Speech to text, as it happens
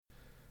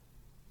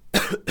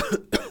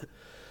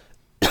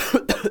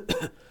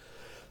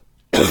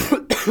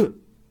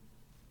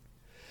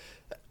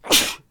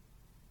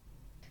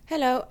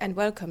Hello and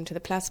welcome to the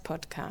Plus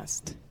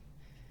podcast.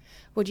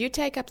 Would you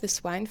take up the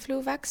swine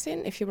flu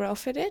vaccine if you were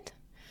offered it?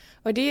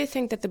 Or do you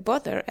think that the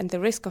bother and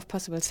the risk of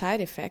possible side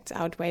effects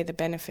outweigh the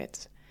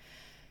benefits?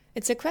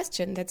 It's a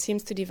question that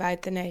seems to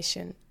divide the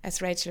nation,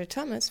 as Rachel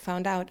Thomas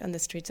found out on the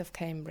streets of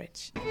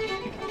Cambridge. Do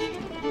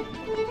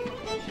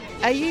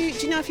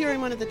you know if you're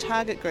in one of the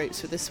target groups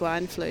for the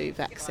swine flu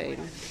vaccine?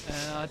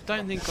 I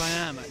don't think I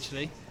am,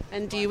 actually.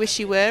 And do you wish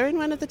you were in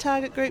one of the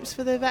target groups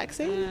for the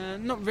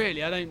vaccine? Not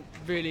really. I think,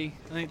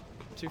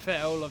 to be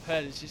fair, all I've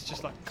heard is it's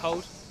just like a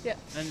cold. Yeah.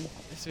 And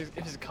if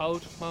it's a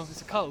cold, well,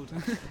 it's a cold.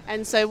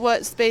 And so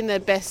what's been the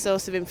best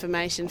source of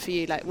information for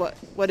you? Like,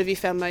 what have you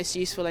found most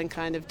useful in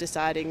kind of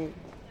deciding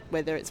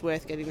whether it's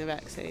worth getting the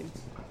vaccine?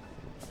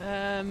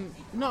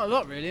 Not a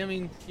lot, really. I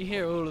mean, you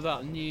hear all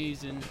about the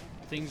news and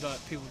things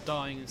like people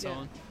dying and so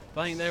on.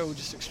 But I think they're all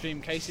just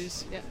extreme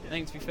cases. Yeah. I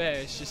think, to be fair,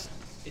 it's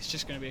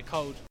just going to be a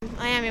cold.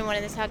 I am in one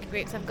of the target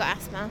groups. I've got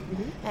asthma,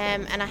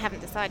 and I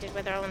haven't decided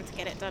whether I want to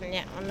get it done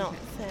yet or not,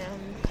 so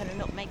I'm kind of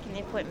not making the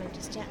appointment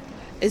just yet.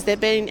 Has there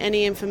been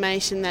any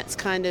information that's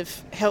kind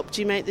of helped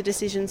you make the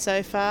decision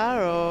so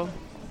far, or?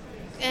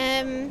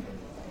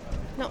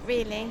 Not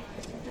really.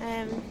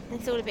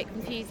 It's all a bit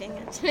confusing,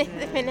 actually, at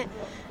the minute.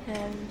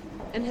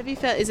 And have you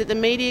felt, is it the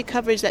media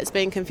coverage that's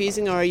been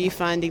confusing, or are you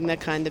finding the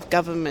kind of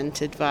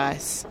government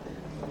advice?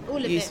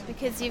 All of it,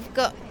 because you've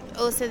got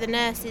also the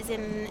nurses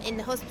in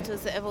the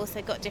hospitals that have also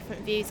got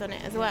different views on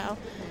it as well.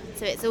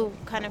 So it's all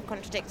kind of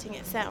contradicting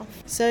itself.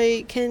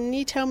 So can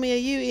you tell me, are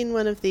you in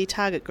one of the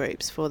target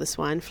groups for the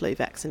swine flu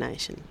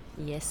vaccination?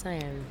 Yes, I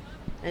am.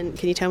 And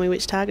can you tell me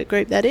which target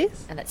group that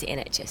is? And that's the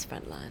NHS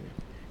Frontline.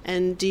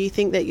 And do you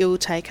think that you'll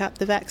take up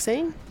the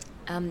vaccine?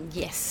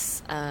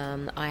 Yes,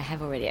 I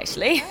have already,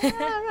 actually.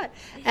 Right.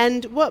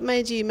 And what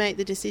made you make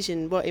the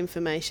decision? What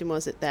information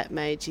was it that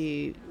made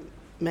you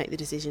make the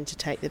decision to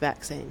take the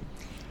vaccine?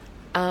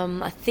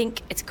 I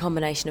think it's a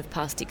combination of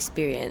past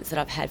experience that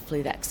I've had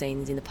flu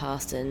vaccines in the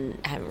past and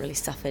haven't really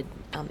suffered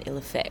ill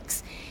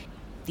effects.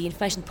 The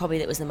information probably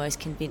that was the most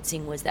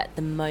convincing was that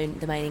the main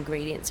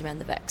ingredients around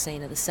the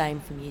vaccine are the same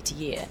from year to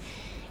year,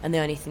 and the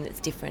only thing that's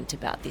different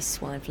about this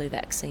swine flu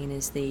vaccine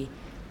is the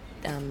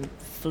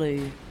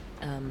flu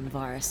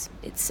virus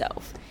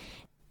itself.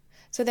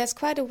 So there's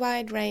quite a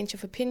wide range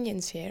of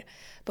opinions here,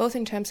 both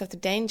in terms of the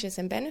dangers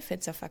and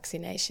benefits of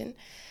vaccination,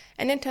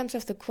 and in terms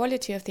of the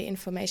quality of the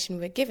information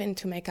we're given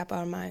to make up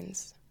our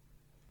minds.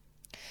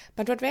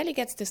 But what rarely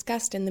gets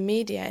discussed in the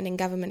media and in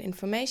government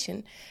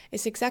information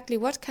is exactly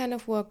what kind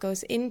of work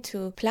goes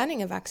into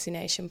planning a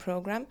vaccination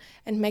program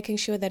and making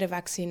sure that a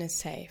vaccine is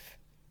safe.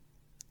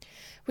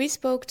 We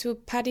spoke to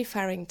Paddy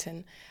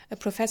Farrington, a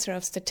professor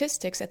of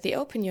statistics at the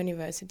Open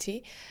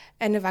University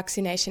and a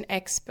vaccination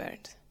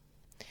expert.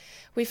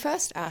 We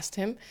first asked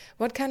him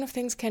what kind of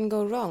things can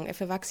go wrong if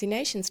a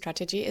vaccination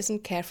strategy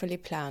isn't carefully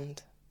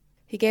planned.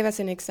 He gave us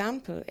an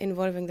example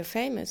involving the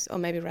famous, or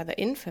maybe rather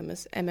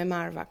infamous,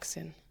 MMR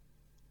vaccine.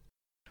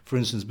 For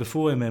instance,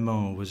 before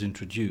MMR was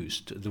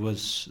introduced, there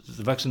was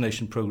the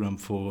vaccination program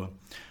for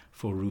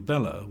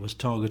rubella was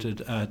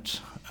targeted at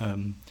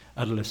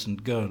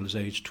adolescent girls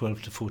aged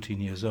 12 to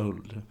 14 years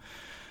old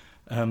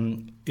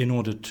in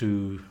order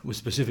to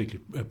specifically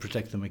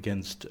protect them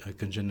against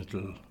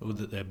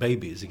their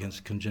babies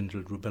against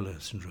congenital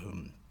rubella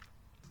syndrome.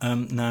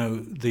 Now,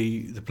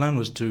 the plan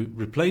was to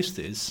replace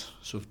this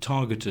sort of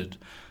targeted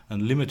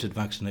and limited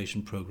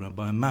vaccination program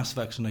by a mass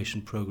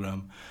vaccination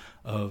program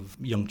of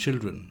young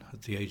children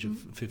at the age of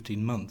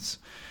 15 months.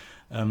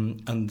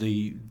 And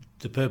the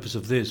purpose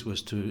of this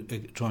was to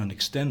try and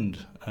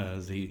extend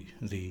the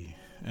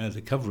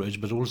coverage,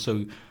 but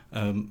also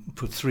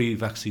put 3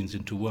 vaccines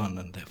into one,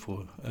 and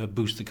therefore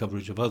boost the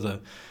coverage of other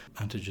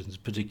antigens,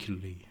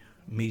 particularly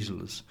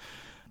measles.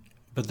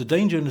 But the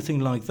danger in a thing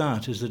like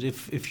that is that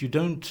if you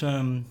don't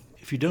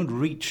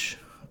reach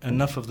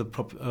enough of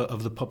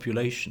the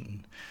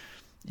population,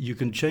 you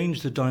can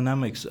change the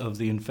dynamics of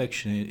the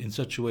infection in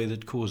such a way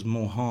that cause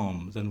more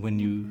harm than when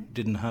you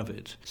didn't have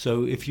it.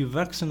 So if you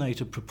vaccinate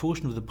a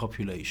proportion of the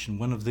population,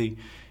 one of the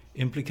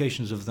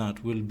implications of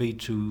that will be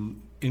to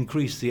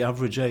increase the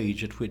average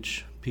age at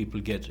which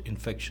people get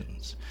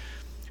infections.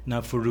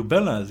 Now, for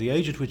rubella, the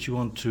age at which you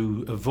want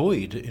to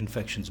avoid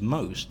infections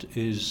most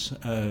is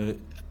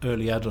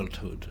early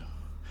adulthood.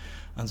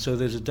 And so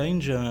there's a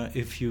danger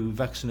if you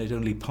vaccinate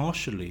only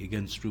partially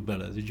against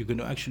rubella that you're going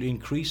to actually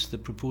increase the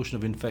proportion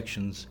of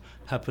infections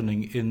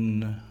happening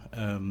in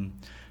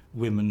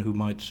women who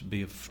might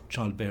be of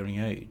childbearing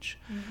age,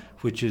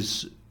 which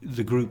is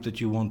the group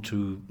that you want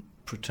to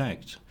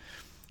protect.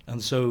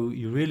 And so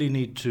you really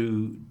need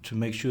to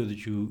make sure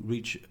that you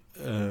reach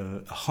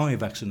a high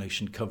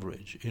vaccination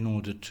coverage in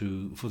order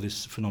for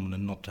this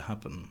phenomenon not to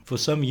happen. For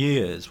some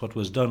years, what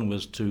was done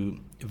was to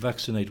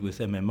vaccinate with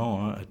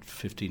MMR at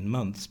 15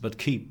 months, but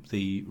keep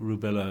the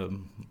rubella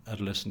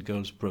adolescent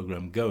girls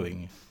program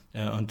going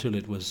until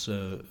it was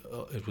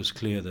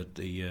clear that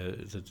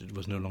it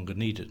was no longer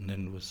needed, and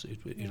then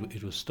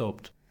it was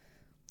stopped.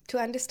 To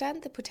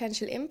understand the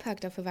potential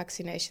impact of a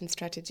vaccination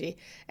strategy,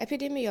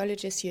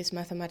 epidemiologists use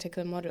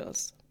mathematical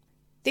models.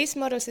 These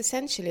models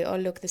essentially all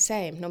look the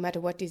same, no matter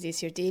what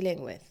disease you're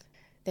dealing with.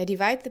 They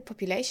divide the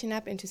population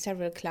up into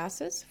several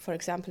classes, for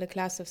example, a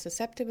class of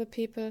susceptible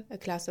people, a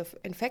class of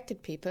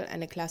infected people,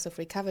 and a class of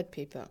recovered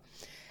people.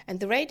 And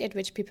the rate at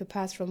which people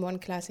pass from one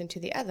class into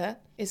the other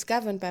is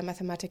governed by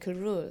mathematical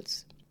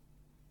rules.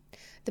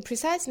 The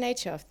precise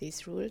nature of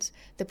these rules,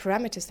 the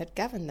parameters that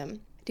govern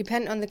them,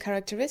 depend on the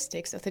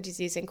characteristics of the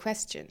disease in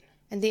question.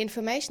 And the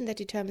information that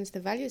determines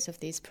the values of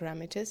these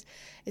parameters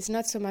is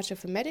not so much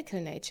of a medical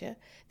nature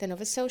than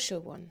of a social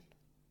one.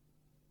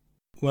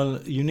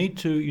 Well, you need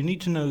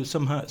to know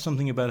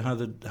something about how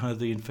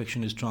the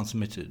infection is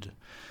transmitted.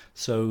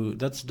 So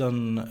that's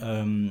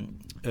done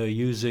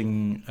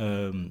using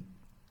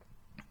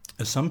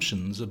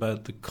assumptions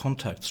about the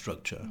contact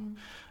structure.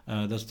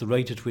 That's the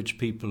rate at which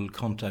people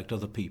contact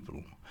other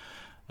people.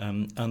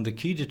 And the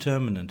key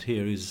determinant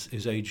here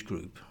is age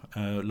group,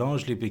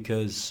 largely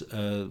because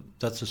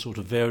that's a sort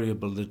of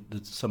variable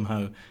that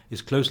somehow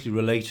is closely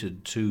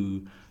related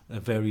to a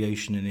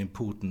variation in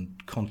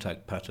important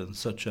contact patterns,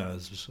 such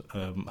as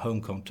home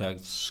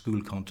contacts,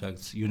 school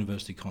contacts,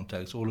 university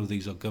contacts. All of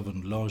these are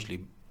governed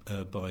largely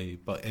by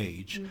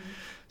age.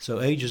 So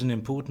age is an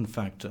important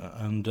factor,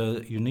 and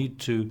you need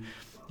to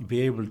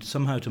be able to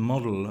somehow to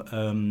model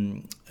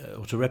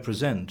or to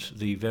represent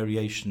the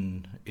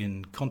variation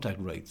in contact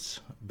rates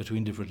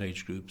between different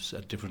age groups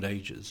at different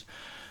ages.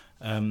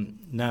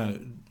 Now,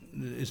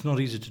 it's not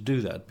easy to do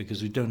that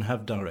because we don't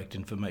have direct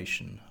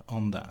information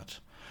on that.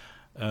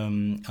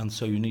 And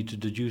so you need to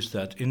deduce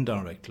that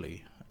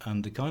indirectly.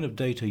 And the kind of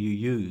data you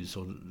use,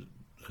 or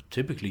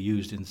typically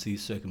used in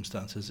these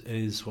circumstances,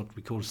 is what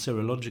we call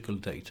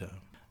serological data.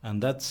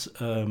 And that's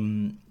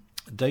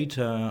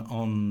data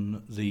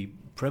on the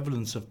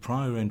prevalence of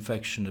prior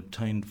infection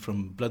obtained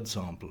from blood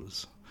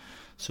samples.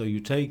 So you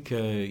take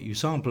you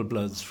sample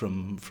bloods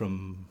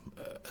from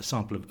a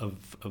sample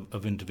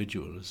of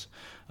individuals,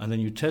 and then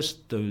you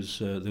test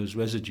those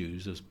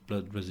residues, those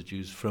blood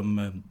residues,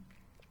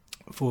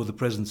 for the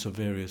presence of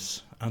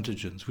various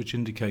antigens, which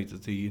indicate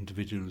that the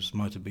individuals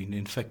might have been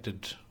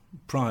infected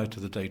prior to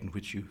the date in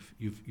which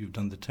you've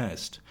done the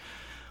test.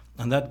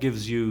 And that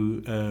gives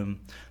you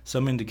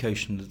some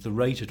indication that the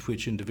rate at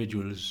which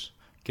individuals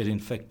get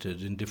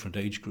infected in different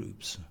age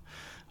groups.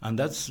 And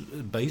that's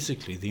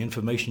basically the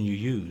information you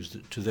use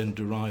to then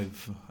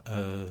derive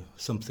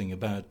something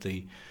about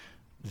the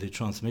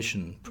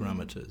transmission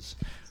parameters.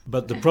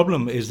 But the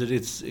problem is that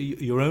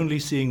you're only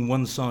seeing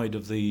one side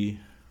of the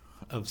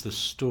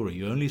story.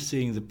 You're only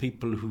seeing the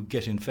people who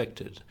get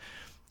infected.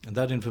 And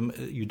that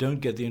you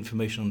don't get the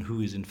information on who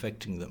is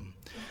infecting them.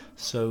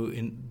 So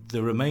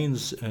there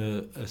remains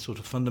a sort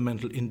of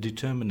fundamental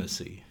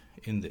indeterminacy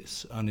in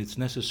this, and it's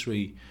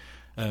necessary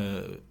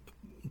to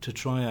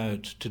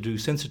do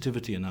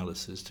sensitivity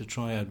analysis, to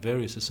try out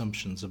various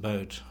assumptions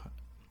about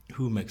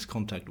who makes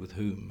contact with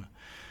whom,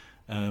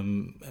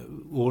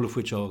 all of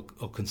which are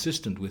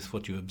consistent with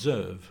what you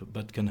observe,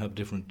 but can have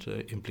different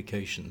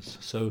implications.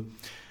 So,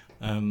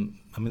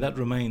 that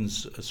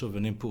remains a sort of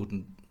an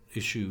important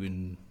issue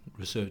in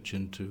research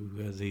into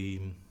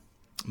the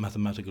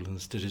mathematical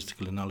and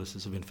statistical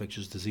analysis of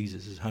infectious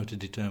diseases, is how to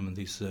determine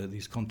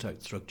these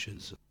contact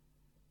structures.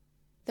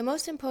 The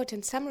most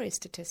important summary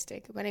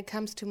statistic when it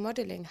comes to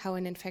modeling how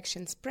an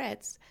infection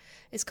spreads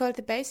is called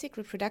the basic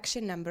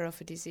reproduction number of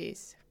a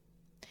disease.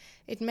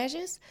 It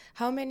measures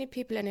how many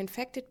people an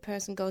infected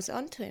person goes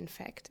on to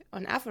infect,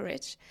 on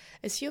average,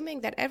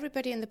 assuming that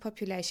everybody in the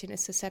population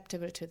is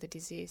susceptible to the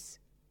disease.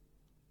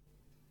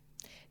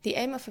 The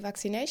aim of a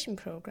vaccination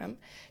program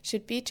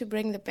should be to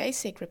bring the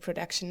basic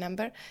reproduction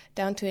number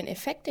down to an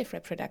effective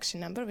reproduction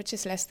number, which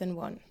is less than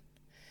 1.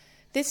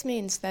 This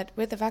means that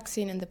with a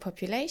vaccine in the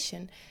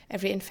population,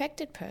 every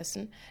infected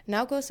person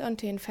now goes on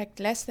to infect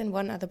less than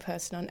one other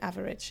person on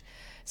average,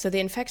 so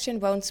the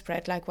infection won't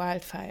spread like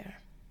wildfire.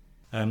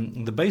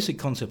 The basic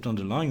concept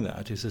underlying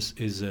that is a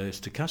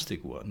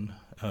stochastic one,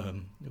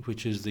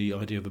 which is the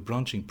idea of a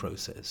branching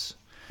process.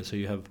 So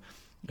you have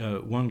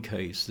one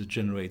case that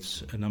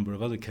generates a number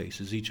of other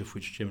cases, each of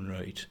which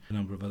generate a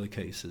number of other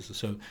cases.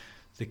 So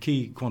the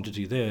key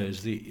quantity there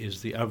is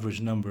the average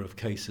number of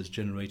cases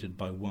generated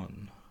by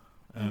one.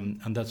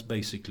 And that's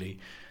basically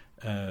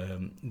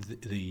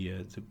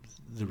the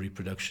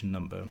reproduction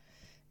number.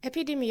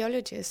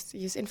 Epidemiologists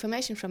use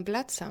information from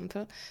blood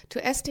sample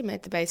to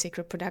estimate the basic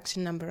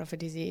reproduction number of a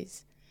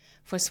disease.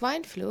 For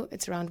swine flu,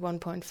 it's around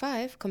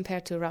 1.5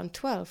 compared to around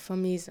 12 for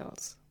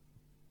measles.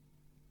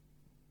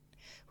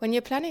 When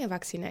you're planning a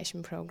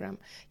vaccination program,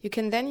 you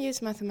can then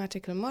use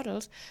mathematical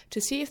models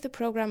to see if the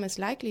program is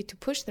likely to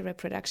push the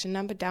reproduction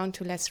number down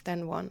to less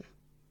than 1.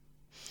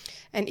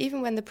 And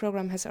even when the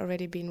program has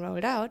already been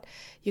rolled out,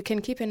 you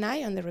can keep an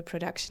eye on the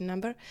reproduction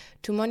number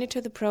to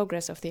monitor the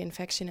progress of the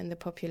infection in the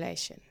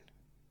population.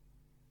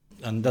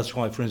 And that's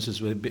why, for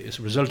instance,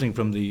 resulting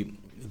from the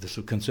sort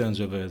of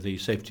concerns over the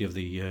safety of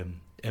the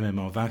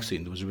MMR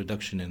vaccine, there was a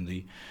reduction in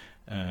the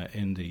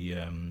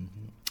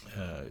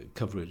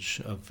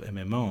coverage of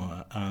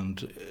MMR,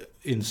 and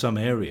in some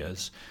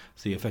areas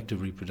the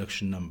effective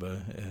reproduction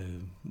number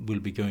will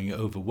be going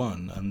over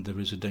 1, and there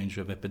is a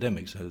danger of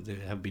epidemics.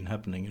 There have been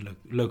happening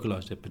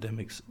localized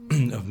epidemics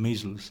of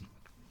measles.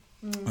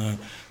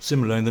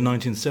 Similar in the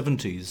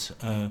 1970s,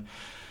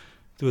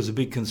 there was a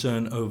big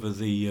concern over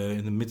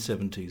in the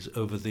mid-70s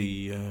over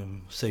the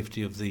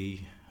safety of the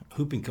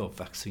whooping cough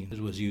vaccine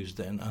that was used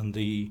then, and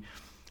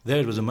there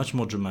it was a much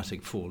more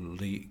dramatic fall.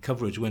 The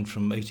coverage went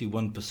from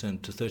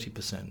 81% to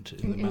 30%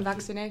 in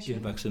vaccination.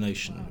 In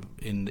vaccination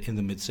in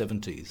the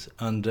mid-70s,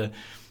 and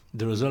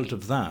the result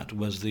of that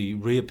was the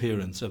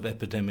reappearance of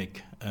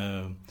epidemics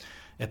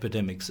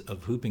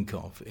of whooping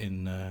cough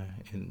in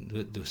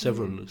the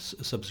several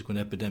subsequent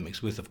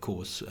epidemics, with, of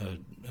course,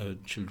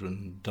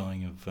 children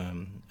dying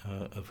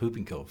of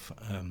whooping cough,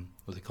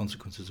 or the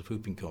consequences of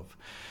whooping cough.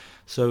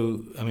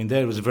 So, I mean,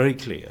 there it was very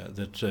clear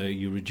that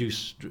you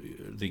reduce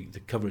the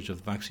coverage of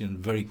the vaccine, and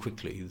very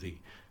quickly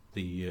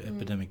the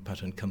epidemic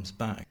pattern comes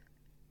back.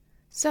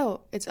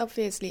 So, it's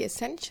obviously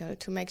essential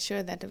to make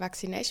sure that the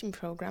vaccination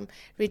program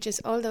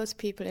reaches all those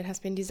people it has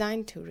been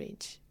designed to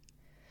reach.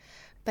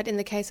 But in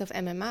the case of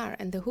MMR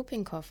and the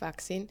whooping cough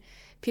vaccine,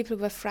 people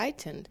were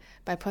frightened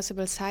by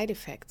possible side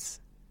effects.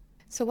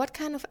 So what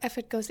kind of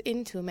effort goes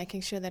into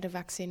making sure that a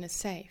vaccine is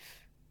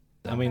safe?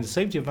 I mean, the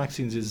safety of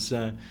vaccines is,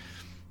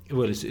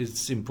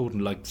 it's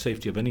important, like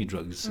safety of any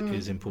drugs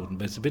is important,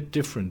 but it's a bit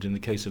different in the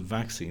case of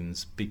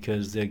vaccines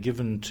because they're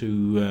given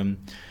to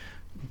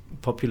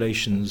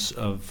populations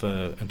of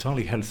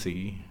entirely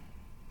healthy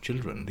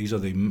children. These are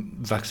the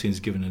vaccines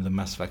given in the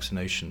mass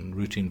vaccination,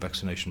 routine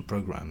vaccination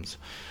programs.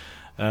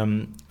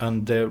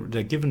 And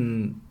they're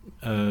given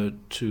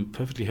to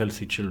perfectly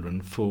healthy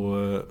children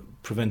for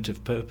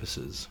preventive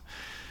purposes.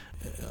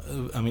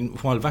 I mean,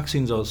 while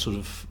vaccines are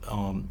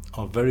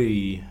are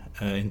very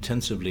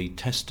intensively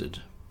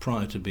tested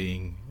prior to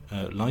being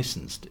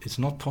licensed, it's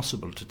not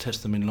possible to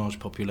test them in large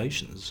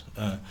populations.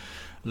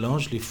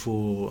 Largely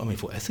for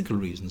ethical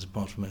reasons,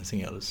 apart from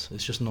anything else.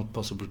 It's just not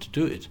possible to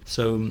do it.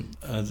 So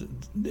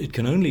it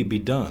can only be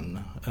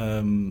done,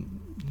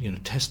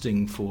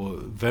 testing for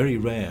very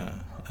rare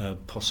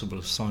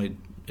possible side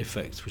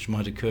effects which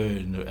might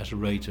occur at a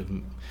rate of,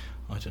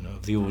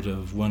 the order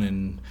of 1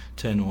 in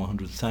 10 or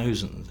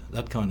 100,000,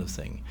 that kind of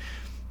thing,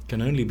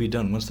 can only be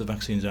done once the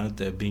vaccine's out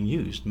there being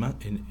used.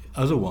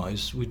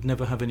 Otherwise, we'd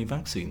never have any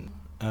vaccine.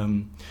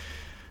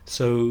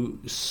 So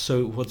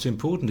what's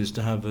important is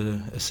to have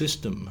a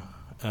system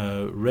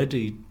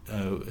ready,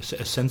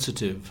 a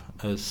sensitive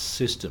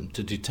system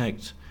to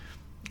detect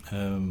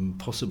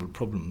possible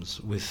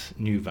problems with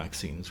new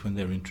vaccines when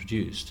they're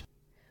introduced.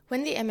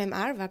 When the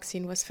MMR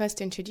vaccine was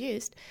first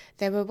introduced,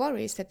 there were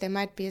worries that there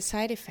might be a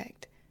side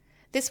effect.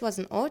 This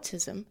wasn't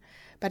autism,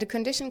 but a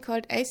condition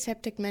called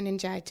aseptic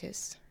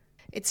meningitis.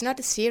 It's not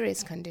a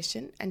serious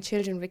condition, and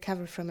children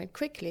recover from it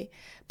quickly,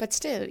 but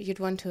still you'd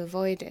want to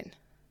avoid it.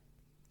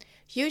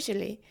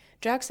 Usually,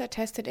 drugs are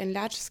tested in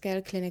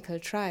large-scale clinical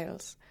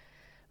trials,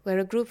 where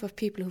a group of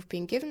people who've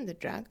been given the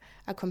drug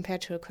are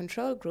compared to a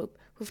control group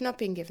who've not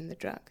been given the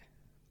drug.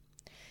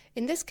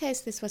 In this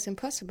case, this was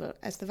impossible,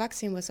 as the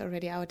vaccine was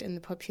already out in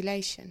the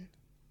population.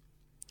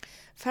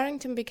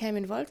 Farrington became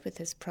involved with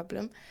this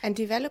problem and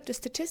developed a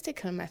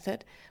statistical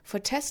method for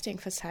testing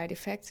for side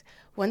effects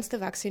once the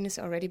vaccine is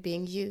already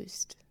being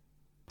used.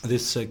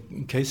 This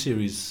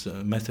K-series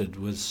method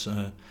was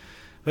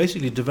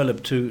basically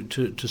developed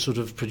to sort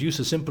of produce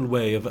a simple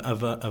way of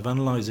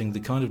analysing the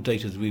kind of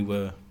data that we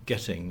were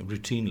getting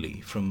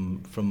routinely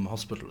from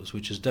hospitals,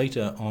 which is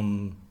data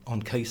on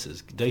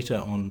cases, data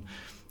on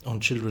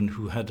children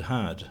who had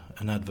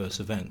an adverse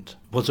event.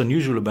 What's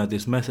unusual about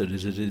this method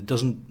is that it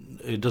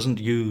doesn't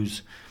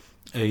use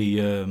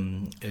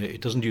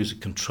a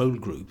control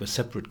group, a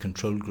separate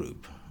control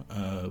group,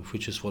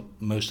 which is what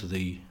most of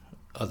the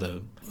other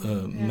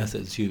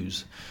methods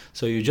use.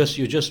 So you're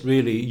just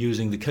really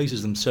using the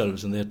cases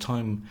themselves and their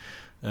time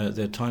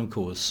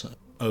course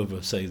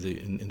over, say,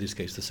 in this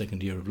case, the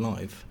second year of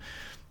life,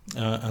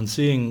 and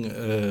seeing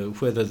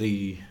whether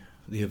the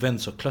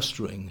events are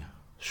clustering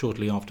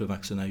shortly after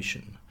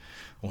vaccination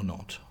or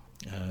not.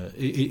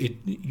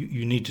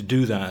 You need to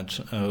do that,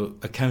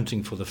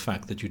 accounting for the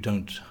fact that you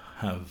don't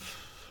have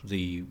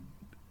the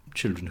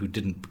children who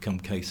didn't become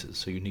cases.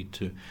 So you need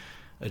to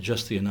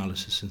adjust the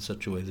analysis in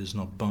such a way that it's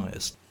not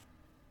biased.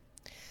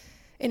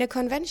 In a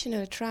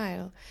conventional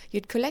trial,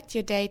 you'd collect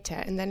your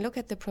data and then look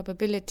at the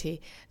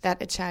probability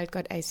that a child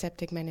got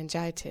aseptic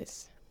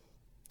meningitis.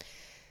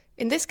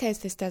 In this case,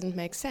 this doesn't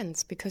make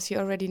sense because you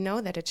already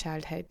know that a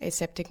child had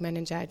aseptic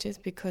meningitis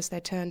because they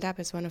turned up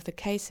as one of the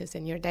cases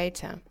in your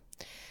data.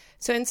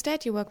 So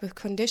instead, you work with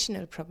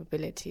conditional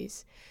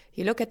probabilities.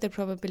 You look at the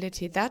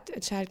probability that a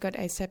child got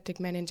aseptic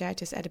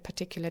meningitis at a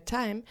particular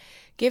time,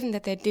 given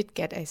that they did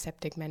get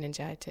aseptic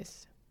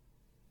meningitis.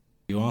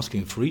 You're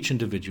asking for each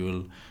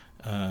individual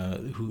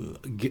who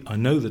I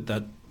know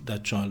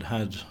that child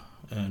had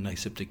an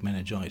aseptic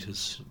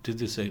meningitis. Did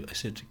this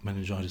aseptic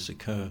meningitis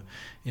occur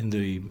in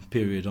the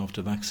period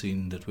after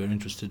vaccine that we're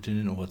interested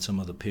in or at some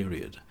other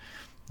period?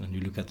 and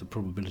you look at the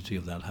probability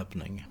of that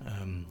happening,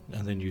 and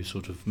then you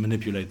sort of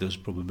manipulate those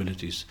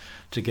probabilities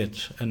to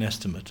get an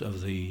estimate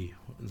of the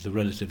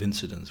relative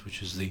incidence,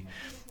 which is the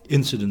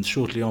incidence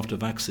shortly after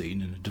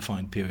vaccine in a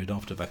defined period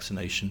after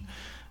vaccination,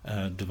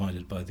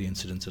 divided by the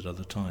incidence at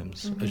other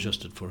times,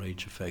 adjusted for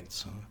age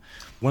effects.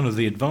 One of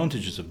the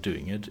advantages of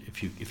doing it,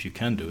 if you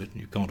can do it,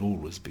 and you can't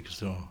always because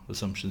there are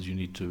assumptions you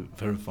need to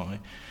verify,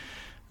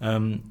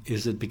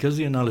 is that because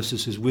the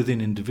analysis is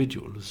within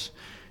individuals,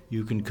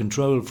 you can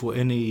control for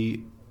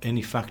any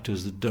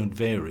factors that don't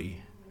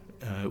vary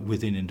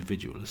within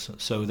individuals.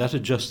 So that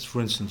adjusts,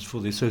 for instance, for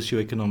the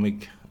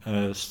socioeconomic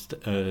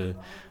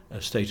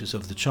status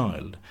of the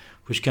child,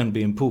 which can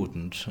be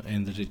important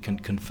in that it can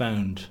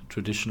confound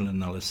traditional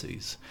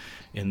analyses,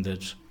 in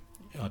that,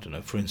 I don't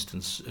know, for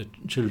instance,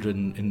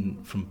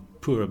 children from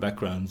poorer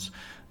backgrounds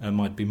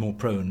might be more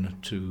prone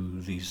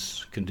to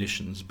these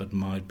conditions, but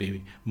might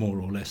be more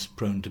or less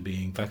prone to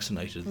being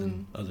vaccinated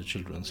than other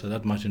children. So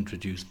that might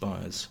introduce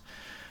bias.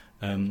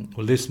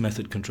 Well, this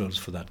method controls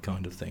for that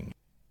kind of thing.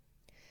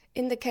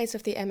 In the case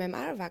of the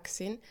MMR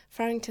vaccine,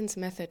 Farrington's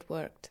method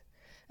worked.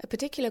 A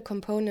particular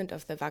component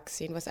of the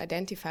vaccine was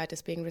identified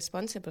as being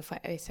responsible for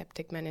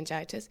aseptic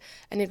meningitis,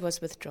 and it was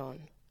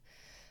withdrawn.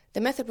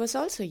 The method was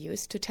also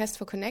used to test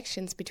for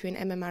connections between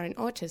MMR and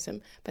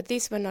autism, but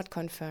these were not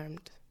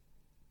confirmed.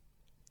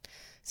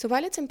 So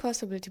while it's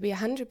impossible to be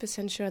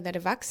 100% sure that a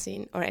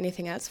vaccine, or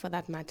anything else for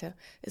that matter,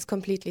 is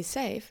completely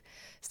safe,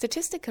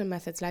 statistical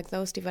methods like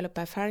those developed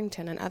by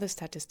Farrington and other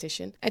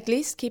statisticians at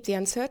least keep the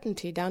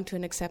uncertainty down to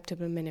an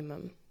acceptable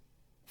minimum.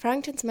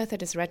 Farrington's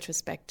method is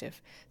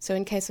retrospective, so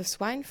in case of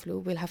swine flu,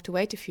 we'll have to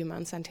wait a few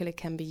months until it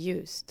can be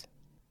used.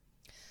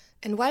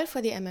 And while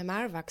for the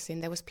MMR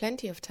vaccine there was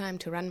plenty of time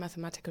to run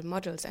mathematical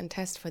models and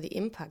test for the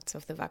impacts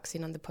of the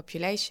vaccine on the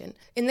population,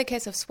 in the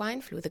case of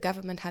swine flu, the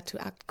government had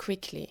to act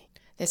quickly.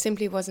 There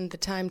simply wasn't the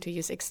time to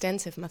use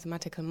extensive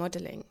mathematical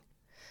modelling.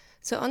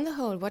 So on the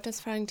whole, what does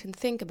Farrington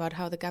think about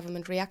how the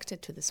government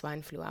reacted to the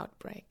swine flu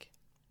outbreak?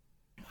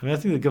 I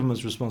think the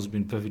government's response has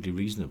been perfectly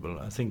reasonable.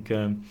 I think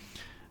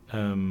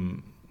at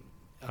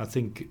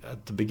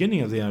the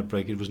beginning of the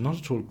outbreak it was not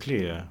at all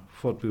clear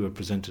what we were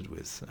presented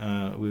with.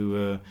 There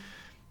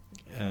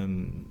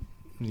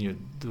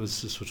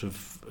was a sort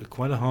of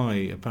quite a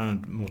high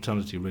apparent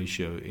mortality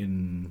ratio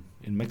in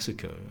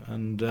Mexico,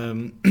 and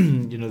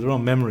there are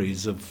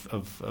memories of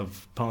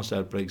past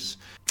outbreaks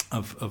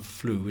of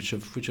flu which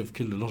have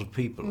killed a lot of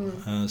people.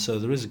 So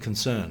there is a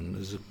concern.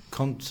 There's a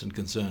constant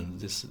concern.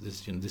 This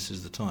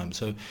is the time.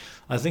 So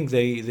I think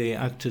they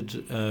acted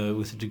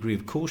with a degree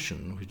of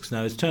caution. Which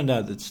now it's turned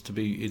out it's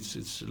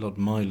a lot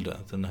milder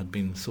than had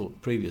been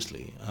thought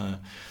previously.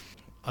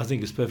 I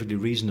think it's perfectly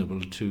reasonable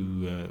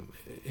to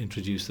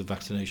introduce this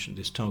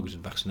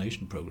targeted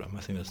vaccination program.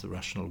 I think that's the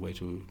rational way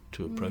to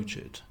approach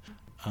it.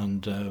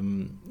 And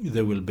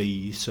there will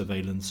be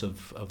surveillance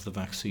of the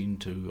vaccine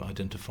to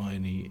identify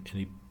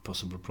any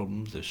possible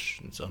problems.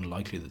 It's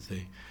unlikely that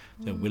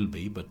there will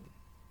be, but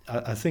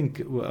I think,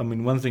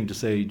 one thing to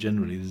say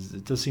generally is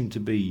it does seem to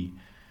be,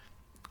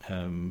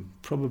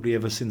 probably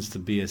ever since the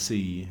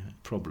BSE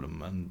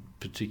problem, and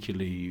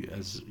particularly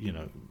as,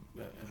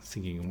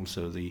 thinking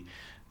also the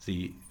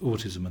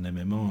autism and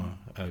MMR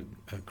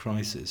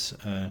crisis,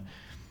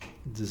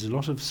 there's a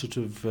lot of sort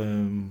of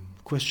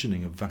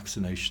questioning of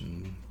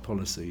vaccination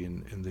policy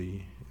in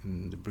the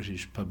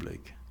British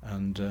public,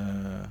 and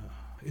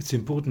it's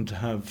important to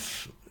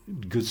have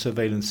good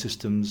surveillance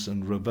systems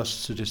and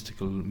robust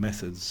statistical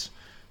methods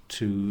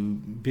to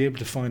be able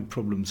to find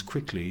problems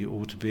quickly,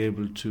 or to be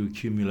able to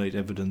accumulate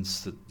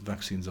evidence that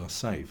vaccines are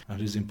safe. And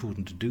it is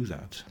important to do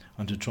that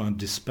and to try and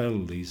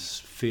dispel these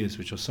fears,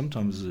 which are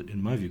sometimes,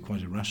 in my view,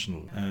 quite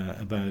irrational,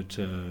 about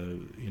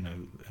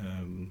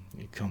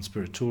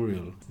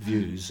conspiratorial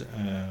views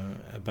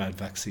about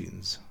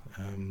vaccines,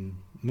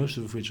 most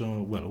of which are,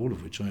 well, all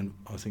of which are,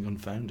 I think,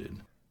 unfounded.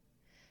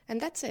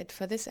 And that's it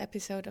for this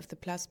episode of the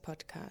PLUS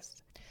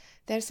podcast.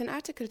 There's an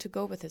article to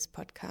go with this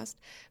podcast,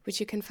 which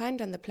you can find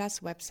on the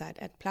PLUS website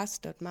at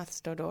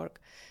plus.maths.org,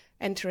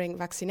 entering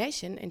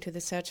vaccination into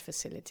the search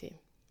facility.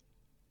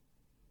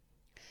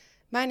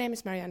 My name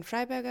is Marianne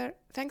Freiberger.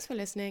 Thanks for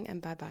listening, and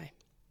bye-bye.